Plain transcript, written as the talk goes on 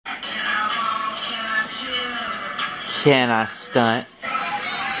Can I stunt?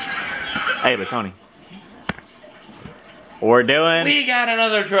 Hey, but Tony. We're doing. We got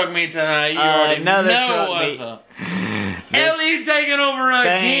another truck meet tonight. You already know what's up. Ellie taking over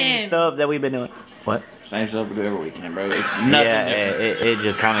again. Same stuff that we've been doing. What? Same stuff we do every weekend, bro. It's nothing. Yeah, it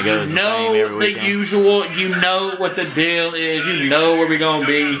just kind of goes. You know the usual. You know what the deal is. You know where we gonna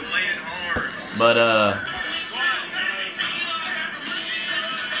be. But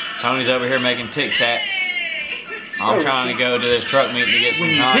Tony's over here making Tic Tacs. I'm trying to go to this truck meet to get some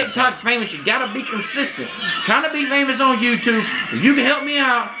content. When you TikTok famous, you gotta be consistent. Trying to be famous on YouTube. If you can help me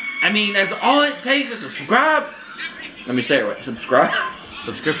out, I mean, that's all it takes is subscribe. Let me say it right. Subscribe.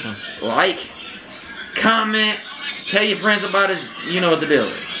 Subscription. Like. Comment. Tell your friends about it. You know what the deal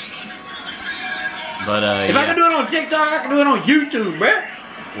is. But if I can do it on TikTok, I can do it on YouTube, bruh.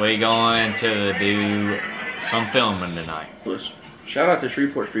 We going to do some filming tonight. Listen, shout out to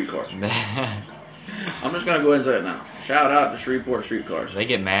Shreveport Streetcars. I'm just gonna go ahead and say it now. Shout out to Shreveport Streetcars. They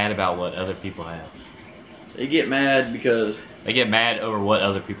get mad about what other people have. They get mad because they get mad over what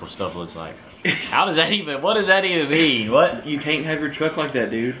other people's stuff looks like. How does that even? What does that even mean? What? You can't have your truck like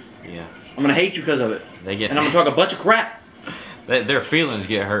that, dude. Yeah. I'm gonna hate you because of it. They get. And I'm gonna talk a bunch of crap. Their feelings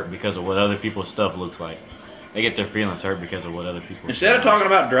get hurt because of what other people's stuff looks like. They get their feelings hurt because of what other people. Instead of talking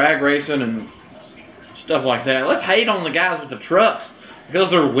about drag racing and stuff like that, let's hate on the guys with the trucks because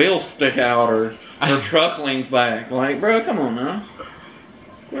their wheels stick out or their truck leans back. Like, bro, come on now.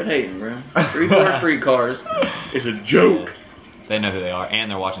 Quit hating, bro. Shreveport Streetcars is a joke. Yeah. They know who they are,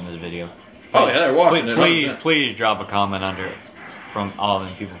 and they're watching this video. Oh yeah, they're watching it. Please drop a comment under it from all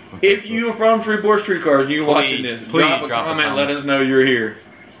them people. From if you're from Shreveport Streetcars and you're watching this, drop a comment. Let us know you're here.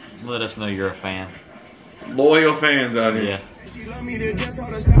 Let us know you're a fan. Loyal fans out here. Yeah.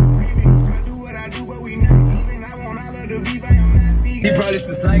 He probably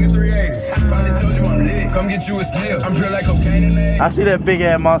still slanging 380. Probably told you I'm lit. Come get you a sniff. I'm pure like cocaine in there. I see that big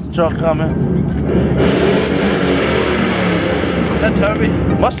ass monster truck coming. Is that Toby?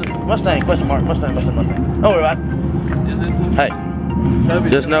 Mustang, question mark. Mustang. Don't worry about it. Is it? Hey. Toby.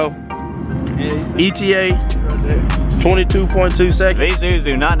 Just know. ETA 22.2 seconds. These dudes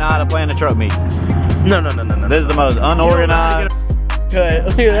do not know how to plan a truck meet. No. This is the most unorganized. Okay,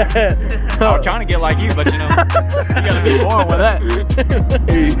 look at that. I was trying to get like you, but you know, you gotta be born with that.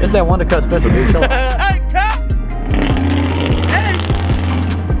 It's that Wonder Cut special, dude. Hey, cop! Hey!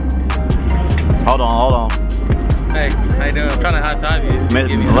 Hold on. Hey, how you doing? I'm trying to high five you.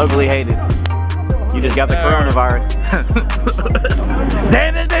 Locally hated. You just got the coronavirus.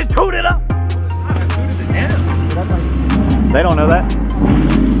 Damn, this bitch tooted up! They don't know that.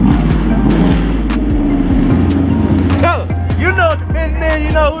 You know the business,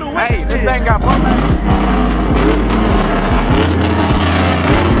 you know who the witness Hey, this thing got pumped.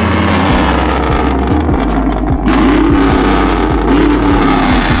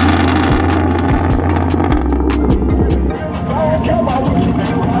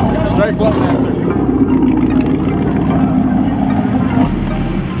 Straight Blockmaster.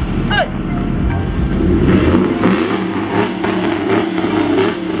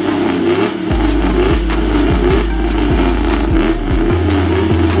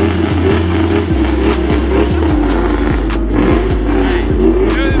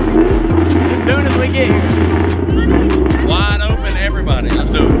 Wide open, everybody.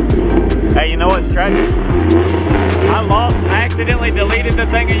 Let's do it. Hey, you know what's tragic? I accidentally deleted the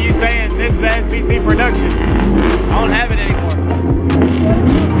thing of you saying this is the SBC production. I don't have it anymore.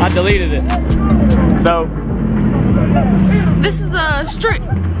 I deleted it. So this is a straight.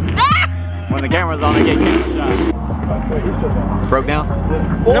 When the camera's on, it gets camera shot. Broke down.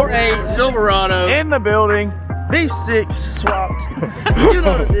 4.8 Silverado in the building. B6 swapped. You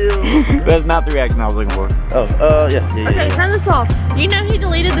know the deal. That's not the reaction I was looking for. Oh, yeah. Okay, turn this off. You know he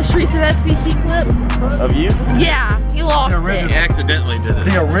deleted the Streets of SBC clip? Of you? Yeah, he lost it. He accidentally did it.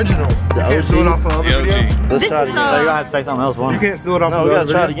 The original. You can't steal it off of other video? Let's try it again. So you're gonna have to say something else, won't You can't steal it off No, of we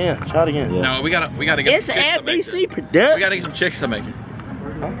other gotta video? try it again. Yeah. No, we gotta get It's some an chicks to make FBC it. production. We gotta get some chicks to make it.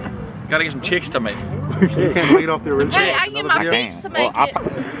 Gotta get some chicks to make it. You can't lead off the original. Hey, I get my face to make it.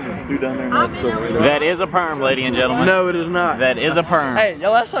 You down there? That is a perm, ladies and gentlemen. No, it is not. That is a perm. Hey,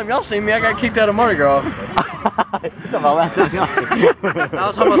 last time y'all seen me, I got kicked out of Mardi Gras. I was talking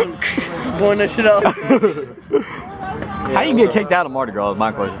about some blowing that shit up. How you get kicked out of Mardi Gras is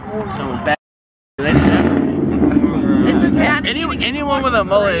my question. It's okay. Anyone with a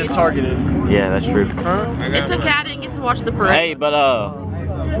mullet is targeted. Yeah, that's true. It's okay. I didn't get to watch the parade. Hey, but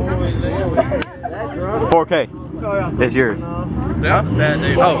 4K. It's yours. Yeah.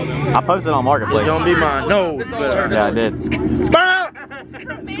 Oh, I posted on Marketplace. it's gonna be mine. No, it's better. Yeah, I did.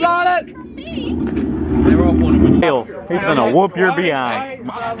 Slaughter! They were all pointing with He's gonna whoop your behind.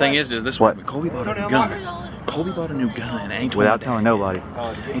 The thing is this what? Colby bought a new gun. Colby bought a new gun. Ain't Without telling nobody.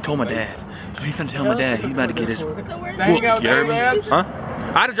 He told my dad. So he's gonna tell my dad he's about to get his whooped. You heard me? Huh?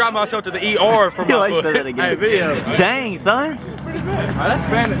 I had to drive myself to the ER for my foot. Say that again. Hey, video. Dang, son.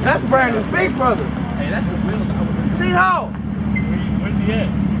 That's Brandon's big brother. Hey, that's the real. Tahoe. Where's he at?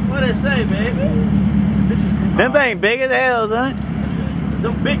 What did it say, baby? Them thing big as hell, son.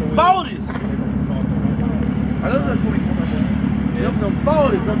 Them big boulders. Them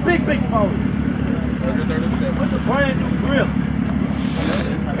boulders, them big boulders. What's a brand new grill?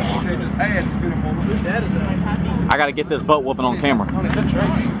 I gotta get this butt whooping on camera.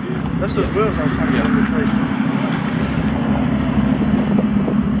 That's the wheels I was trying to get.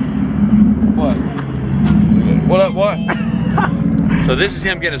 What? What up, what? So this is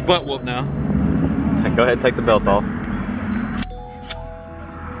him getting his butt whooped now. Go ahead and take the belt off.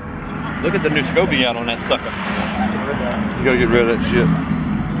 Look at the new scope he got on that sucker. You gotta get rid of that shit.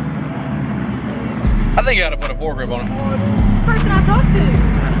 I think you gotta put a foregrip on it. Person I talked to.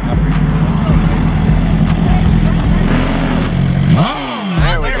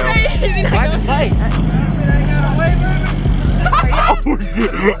 There we go. Like to say.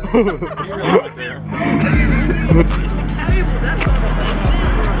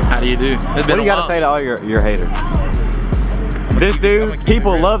 How do you do? What do you gotta say to all your haters? This dude,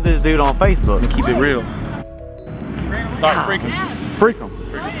 people love this dude on Facebook. Keep it real. Start freaking. Freak him.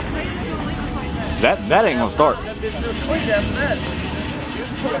 That ain't gonna start.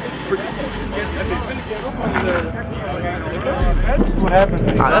 What happens?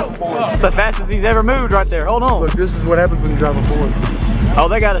 That's the fastest he's ever moved right there. Hold on. Look, this is what happens when you drive a Ford. Oh,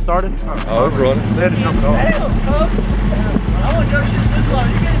 they got it started. Oh, it's running. They had to jump it off.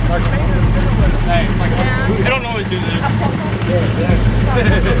 They don't always do this.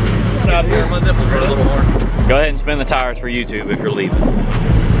 Go ahead and spin the tires for YouTube if you're leaving.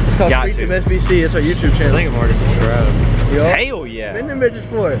 It's called Got Streets to. of SBC. It's our YouTube channel. I think I'm already subscribed. Hell yeah. Spin them bitches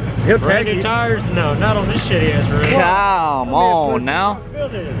for it. He'll tag you. tires? No, not on this shitty ass road. Come on now. Feel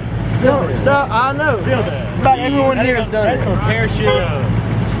this. No, I know. Feel that. About everyone here has done That's it. gonna tear shit up.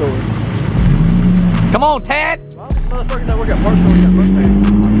 Come on, Tad. Motherfuckers that work at parts store got Mustangs.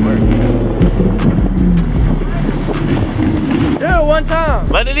 Do it one time.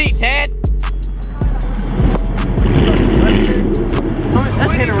 Let it eat, Tad.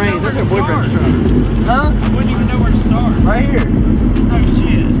 That's hit a rain. That's her boyfriend's truck. Huh? I wouldn't even know where to start. Right here. Oh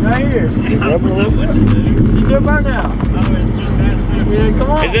shit. Right here. I don't know what to do. You do it by now. Oh, it's just that simple. Yeah, come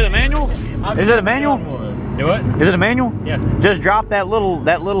on. Is it a manual? Is it a manual? Do what? Is it a manual? Yeah. Just drop that little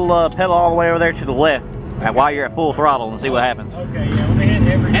pedal all the way over there to the left while you're at full throttle and see what happens. Okay, yeah, let me hit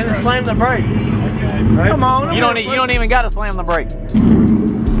every And then truck. slam the brake. Okay. Right? Come on. You don't even gotta slam the brake.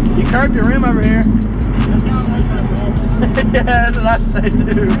 You curved your rim over here. That's how it was when I bought it. Yeah, that's what I say too. What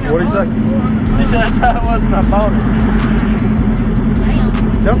do you say? He said that's how it was when I bought it.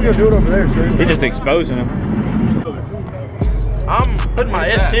 Tell him to go do it over there, sir. He's just exposing him. I'm putting my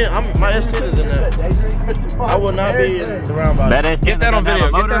S10. My S10 is in that. I will not be in the round body. That S10 Get that on video.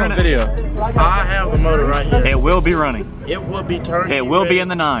 Get that on video. I have the motor right here. It will be running. It will be turned. It will be in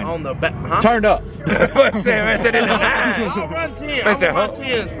the 9. On the back. Huh? Turned up. I'll run 10. I'll run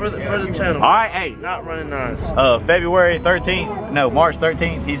 10s for the channel. All right, hey. Not running 9s. February 13th. No, March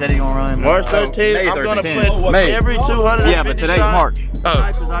 13th. He said he's gonna run. March 13th. May I'm gonna 13th. put May. every 250 Yeah, but today's shot March. because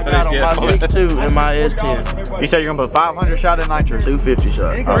I got on my 6.2 and my S10. You said you're gonna put 500 shot in nitrous. 250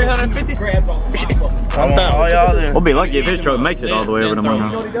 shot. 350. I'm down. All y'all there. We'll be lucky if his truck makes it all the way over to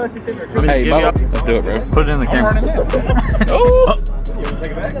Monroe. Hey, Bubba, let's do it, bro. Put it in the camera.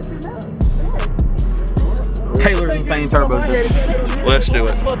 Taylor's Insane Turbo System. Let's do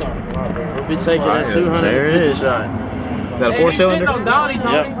it. We'll be taking that There it 250 is. shot. Is that a 4-cylinder?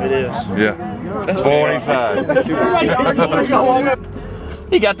 Yep, it is. Yeah. That's 45.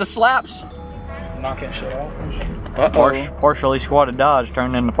 He got the slaps. Partially squatted Dodge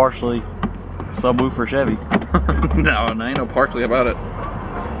turned into partially subwoofer Chevy. No, ain't no partially about it.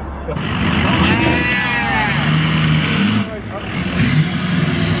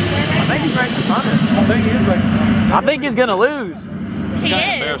 I think he's gonna lose. He is.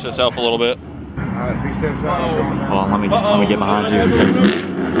 Embarrass himself a little bit. Hold on, let me get behind you.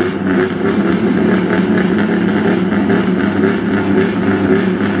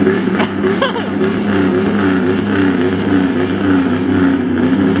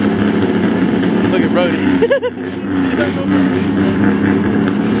 Look at Brody.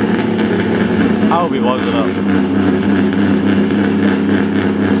 I hope he blows it up.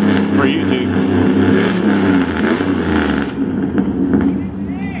 For YouTube.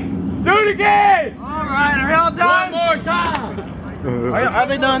 Do it again! All right, are y'all done? One more time. Are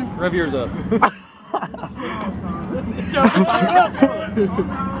they done? Rev yours up.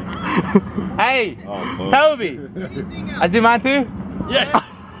 Hey, Toby. I do mine too? Yes.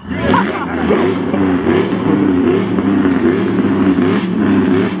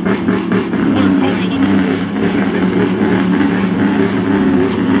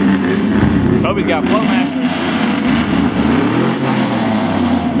 Toby's got flow master.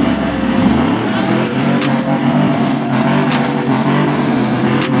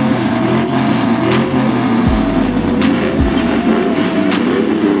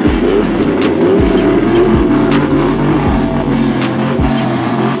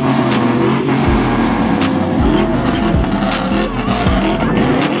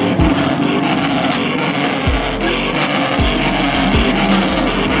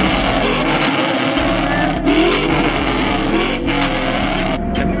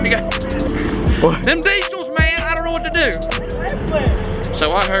 Them diesels, man, I don't know what to do.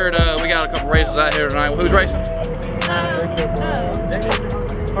 So I heard we got a couple races out here tonight. Who's racing? Who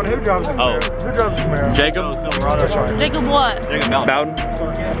drives the Camaro? Who drives the Camaro? Jacob. That's right. Jacob what? Jacob Bowden.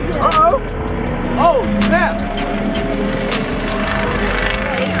 Uh-oh. Oh, snap.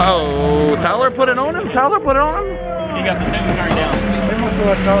 Oh, Tyler put it on him? Tyler put it on him? He got the tune turned down. They must have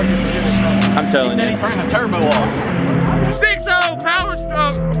let Tyler get it. I'm He telling said you. he turned the turbo off. 6-0 power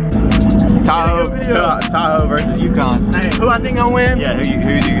stroke. Tahoe versus Yukon. Hey, who I think gonna win? Yeah, who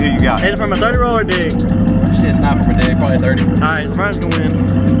you got? Is it from a 30 roll or dig? Shit's not from a day, probably 30. Alright, Ryan's gonna win.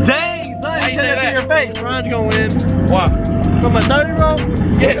 Dang, son, How you say said it to that? your face. Ryan's gonna win. Why? From a 30 roll?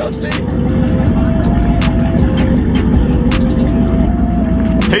 Yeah, let's see.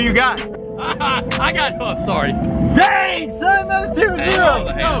 Who you got? I got hoof, sorry. Dang, son, that's 2-0. Hey, hold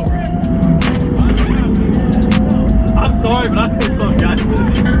the hand. I'm sorry, but I couldn't close guys.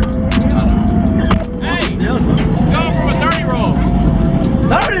 Hey, go from a 30 roll.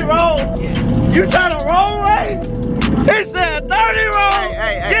 30 roll? You trying to roll race? He said 30 roll!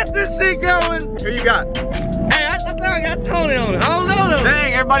 Hey. Get this shit going! Who you got? Hey, I think I got Tony on it. I don't know though.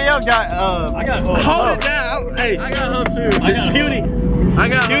 Dang, everybody else got, I got hoof. Hold it down. Hey, I got hoof too. it's puny. I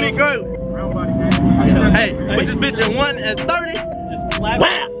got Puny growth. Hey, put this bitch in 1 and 30. Just slap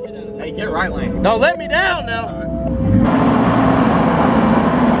Wow. it. Hey, get right lane. Don't let me down now.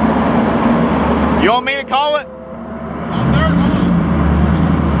 You want me to call it?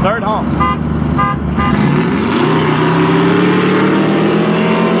 Third honk.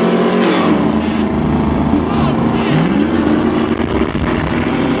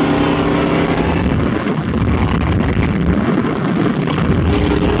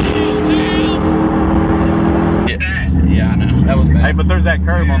 Yeah, I know. That was bad. Hey, but there's that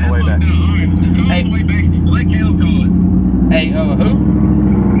curve on the way back. Hey, hey, who?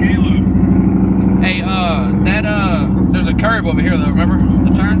 Hey, there's a curb over here though, remember?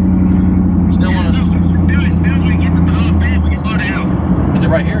 The turn? Still wanna... Is it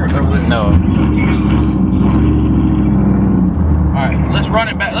right here or over there? No. Alright, let's run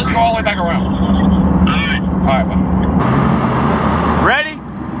it back. Let's go all the way back around. Alright, bye. Ready?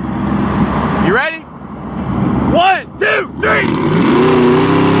 You ready? 1, 2,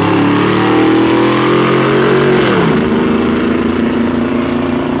 3!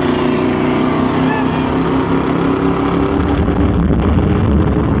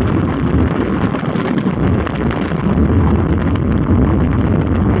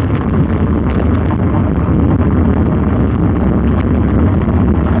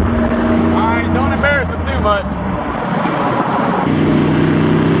 Alright, don't embarrass him too much.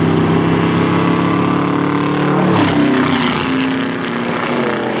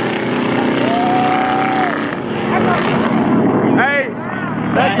 Hey,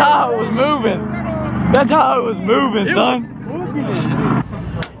 that Tahoe was moving. That Tahoe was moving, son.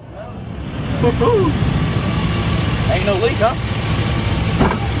 Ain't no leak, huh?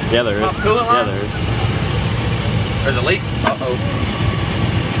 Yeah, there is. Coolant line? Yeah, there is. There's a leak. Uh-oh.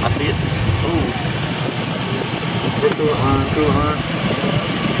 I see it. Ooh. Coolant line.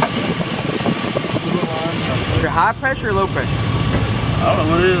 Is it high pressure or low pressure? I don't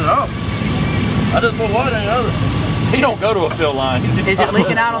know what it is at all. I just put water in the other. He don't go to a fill line. Is it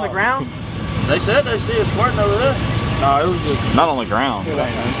leaking out on the ground? They said they see it squirting over there. No, it was just not on the ground. I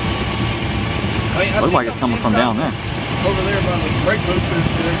mean, Looks like it's coming from down there. Over there by the brake boosters.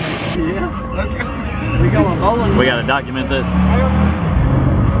 We going bowling. We gotta document this.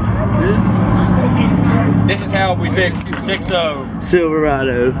 this is how we fix 6-0.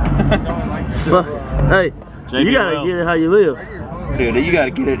 Silverado. Hey, you gotta get it how you live. Dude, you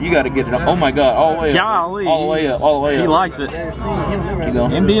gotta get it. You gotta get it. Oh my God, all the way up. Golly. All the way up. All the way up. He likes it. Keep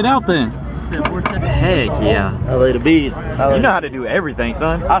going. Empty it out then. Heck yeah. I lay the beat. You know how to do everything,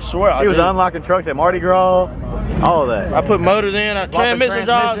 son. I swear I He was do. unlocking trucks at Mardi Gras, all of that. I put motors in, transmission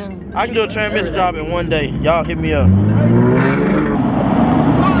jobs. I can do a transmission job in one day. Y'all hit me up.